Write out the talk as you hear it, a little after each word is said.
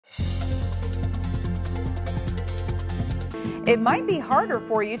It might be harder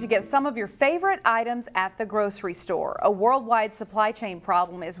for you to get some of your favorite items at the grocery store. A worldwide supply chain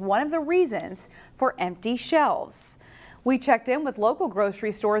problem is one of the reasons for empty shelves. We checked in with local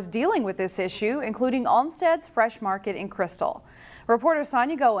grocery stores dealing with this issue, including Almsted's Fresh Market in Crystal. Reporter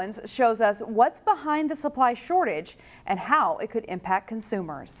Sonia Goins shows us what's behind the supply shortage and how it could impact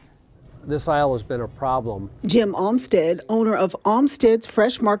consumers. This aisle has been a problem. Jim Almsted, owner of Almsted's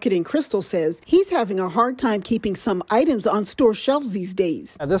Fresh Market in Crystal, says he's having a hard time keeping some items on store shelves these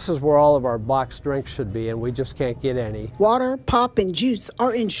days. This is where all of our boxed drinks should be, and we just can't get any. Water, pop, and juice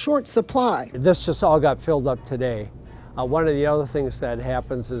are in short supply. This just all got filled up today. One of the other things that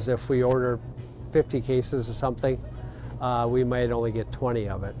happens is if we order 50 cases of something, we might only get 20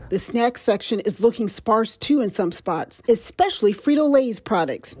 of it. The snack section is looking sparse too in some spots, especially Frito-Lay's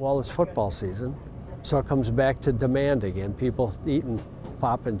products. Well, it's football season, so it comes back to demand again. People eating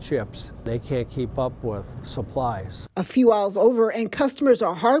pop and chips. They can't keep up with supplies. A few aisles over and customers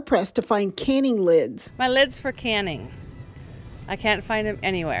are hard-pressed to find canning lids. My lids for canning. I can't find them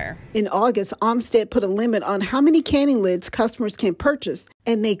anywhere. In August, Almsted put a limit on how many canning lids customers can purchase,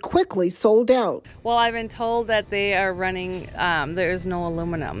 and they quickly sold out. Well, I've been told that they are running, there is no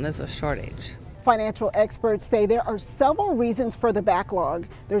aluminum. There's a shortage. Financial experts say there are several reasons for the backlog.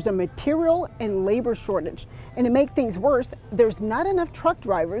 There's a material and labor shortage. And to make things worse, there's not enough truck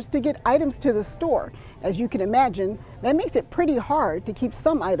drivers to get items to the store. As you can imagine, that makes it pretty hard to keep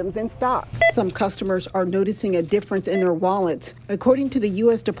some items in stock. Some customers are noticing a difference in their wallets. According to the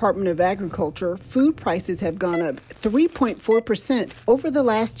U.S. Department of Agriculture, food prices have gone up 3.4% over the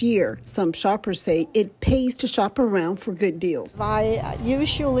last year. Some shoppers say it pays to shop around for good deals. I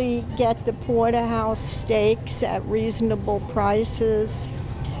usually get the porterhouse steaks at reasonable prices,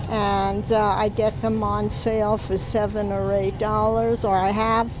 and I get them on sale for $7 or $8, or I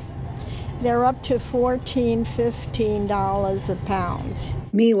have. They're up to $14, $15 a pound.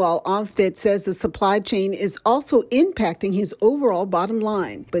 Meanwhile, Almsted says the supply chain is also impacting his overall bottom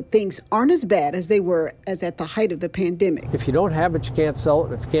line, but things aren't as bad as they were as at the height of the pandemic. If you don't have it, you can't sell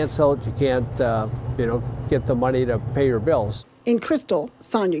it. If you can't sell it, you can't, get the money to pay your bills. In Crystal,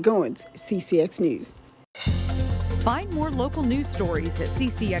 Sonia Goins, CCX News. Find more local news stories at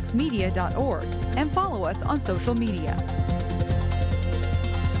ccxmedia.org and follow us on social media.